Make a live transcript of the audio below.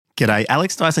G'day,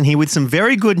 Alex Dyson here with some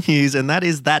very good news, and that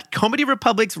is that Comedy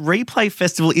Republic's Replay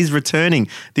Festival is returning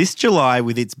this July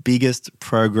with its biggest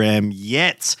program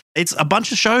yet. It's a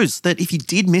bunch of shows that if you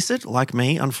did miss it, like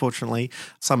me, unfortunately,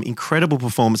 some incredible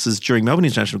performances during Melbourne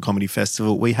International Comedy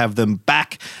Festival, we have them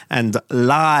back and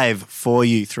live for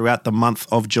you throughout the month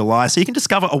of July. So you can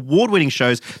discover award-winning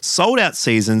shows, sold-out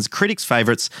seasons, critics'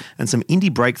 favourites, and some indie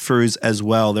breakthroughs as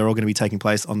well. They're all going to be taking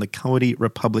place on the Comedy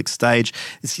Republic stage.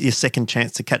 It's your second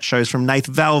chance to catch shows from Nath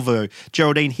Valvo,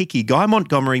 Geraldine Hickey, Guy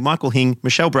Montgomery, Michael Hing,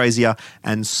 Michelle Brazier,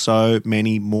 and so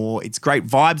many more. It's great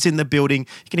vibes in the building.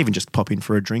 You can even just pop in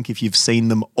for a drink if you've seen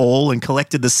them all and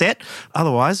collected the set.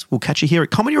 Otherwise, we'll catch you here at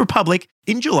Comedy Republic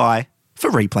in July for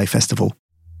Replay Festival.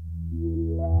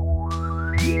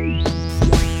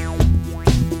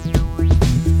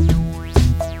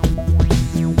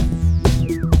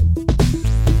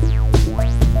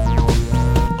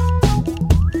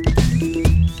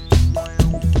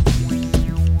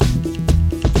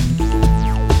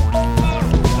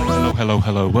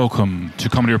 Hello. Welcome to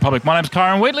Comedy Republic. My name's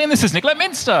Kyron Wheatley and this is Nicolette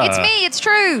Minster. It's me. It's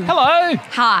true. Hello.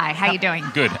 Hi. How you doing?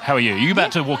 Good. How are you? Are you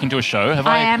about to walk into a show?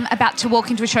 I am about to walk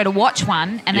into a show to watch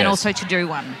one and then Yes. also to do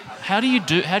one. How do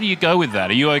you go with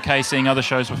that? Are you okay seeing other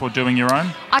shows before doing your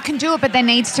own? I can do it, but there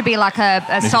needs to be like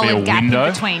a solid gap window?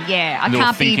 in between. Yeah, I Little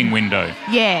can't thinking window.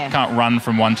 Yeah. Can't run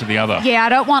from one to the other. Yeah, I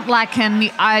don't want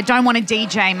I don't want to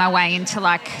DJ my way into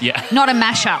not a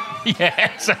mashup.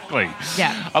 Yeah, exactly.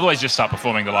 Yeah. Otherwise, just start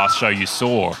performing the last show you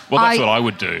saw. Well, that's what I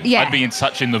would do. Yeah. I'd be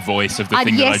in the voice of the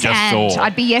thing that I just saw.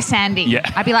 I'd be yes-anding. Yeah.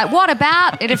 I'd be like, what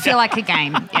about? It'd feel like a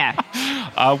game.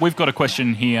 Yeah. We've got a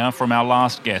question here from our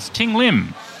last guest, Ting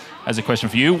Lim. Has a question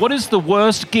for you. What is the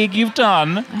worst gig you've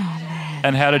done?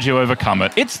 And how did you overcome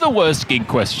it? It's the worst gig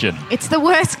question. It's the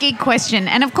worst gig question.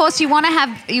 And of course you want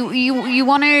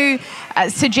to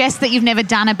suggest that you've never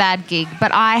done a bad gig,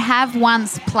 but I have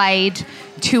once played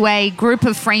to a group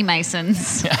of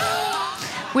Freemasons.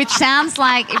 Which sounds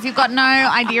like, if you've got no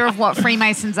idea of what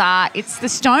Freemasons are, it's the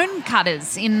stone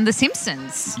cutters in The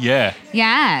Simpsons. Yeah.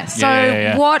 Yeah.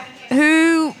 So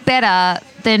who better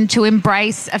than to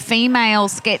embrace a female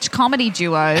sketch comedy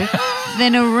duo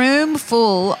than a room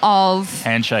full of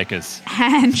Handshakers.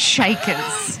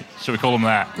 Should we call them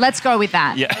that? Let's go with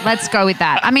that. Yeah. Let's go with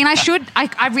that. I mean,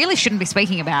 I really shouldn't be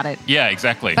speaking about it. Yeah,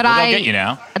 exactly. But they'll get you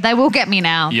now. They will get me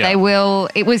now. Yeah. They will.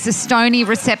 It was a stony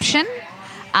reception.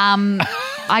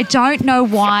 I don't know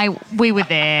why we were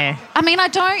there. I mean,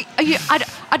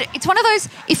 it's one of those,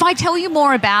 if I tell you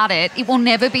more about it, it will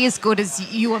never be as good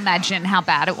as you imagine how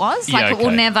bad it was. It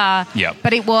will never. Yeah.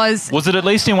 But it was. Was it at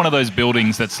least in one of those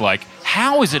buildings that's like,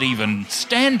 how is it even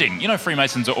standing? You know,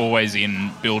 Freemasons are always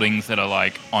in buildings that are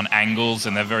like on angles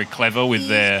and they're very clever with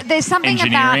their There's something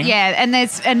engineering. about,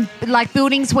 and like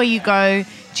buildings where you go,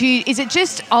 is it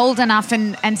just old enough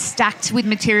and stacked with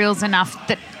materials enough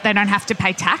that they don't have to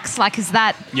pay tax? Like, is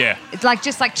that... Yeah. It's like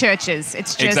just like churches.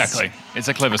 It's just... Exactly. It's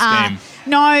a clever scheme.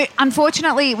 No,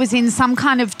 unfortunately, it was in some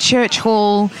kind of church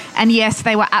hall, and yes,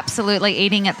 they were absolutely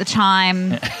eating at the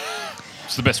time.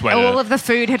 It's the best way All of the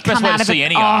food had come out of it. See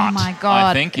any art, oh, my God.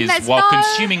 I think, is while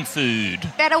consuming food.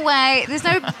 Better way. There's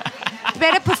no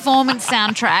better performance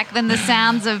soundtrack than the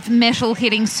sounds of metal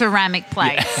hitting ceramic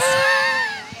plates. Yeah.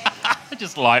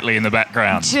 Just lightly in the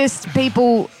background. Just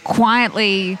people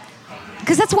quietly,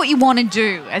 because that's what you want to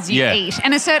do as you eat.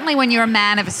 And it's certainly when you're a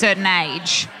man of a certain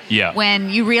age,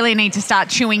 when you really need to start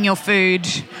chewing your food,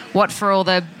 what for all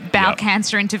the bowel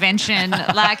cancer intervention,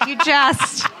 like you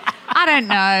just... I don't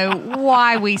know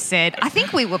why we said... I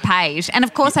think we were paid. And,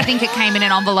 of course, I think it came in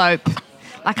an envelope.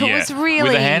 Like, it was really...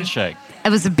 With a handshake. It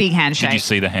was a big handshake. Did you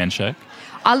see the handshake?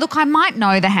 Look, I might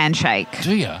know the handshake.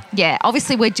 Do you? Yeah.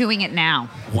 Obviously, we're doing it now.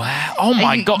 Wow. Oh,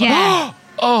 my God. Yeah.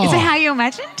 Oh. Is it how you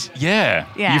imagined? Yeah.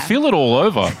 Yeah. You feel it all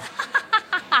over.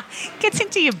 Gets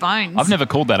into your bones. I've never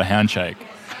called that a handshake.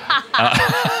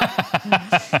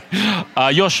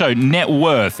 Your show, Net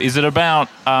Worth, is it about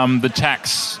the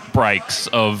tax breaks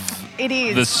of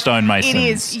the stonemasons? It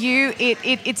is.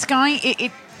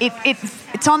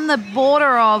 It's on the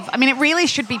border of... I mean, it really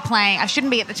should be playing... I shouldn't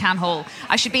be at the town hall.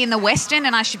 I should be in the Western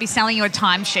and I should be selling you a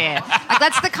timeshare. Like,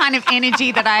 that's the kind of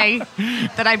energy that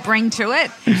I bring to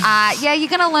it. You're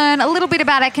going to learn a little bit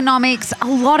about economics, a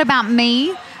lot about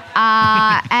me,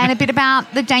 and a bit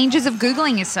about the dangers of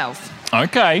Googling yourself.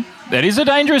 Okay. That is a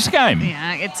dangerous game.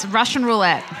 Yeah, it's Russian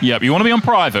roulette. Yep, you want to be on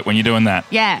private when you're doing that.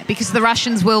 Yeah, because the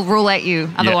Russians will roulette you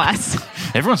otherwise. Yeah.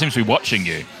 Everyone seems to be watching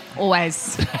you.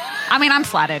 Always. I mean, I'm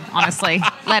flattered, honestly.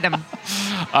 Let them.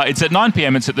 It's at 9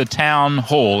 p.m. It's at the Town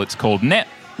Hall. It's called Net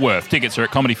Worth. Tickets are at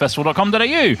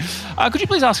comedyfestival.com.au. Could you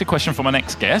please ask a question for my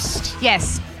next guest?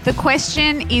 Yes. The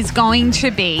question is going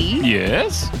to be...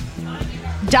 Yes?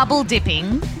 double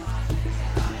dipping,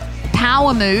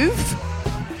 power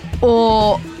move,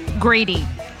 or greedy?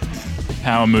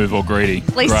 Power move or greedy?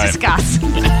 Please discuss.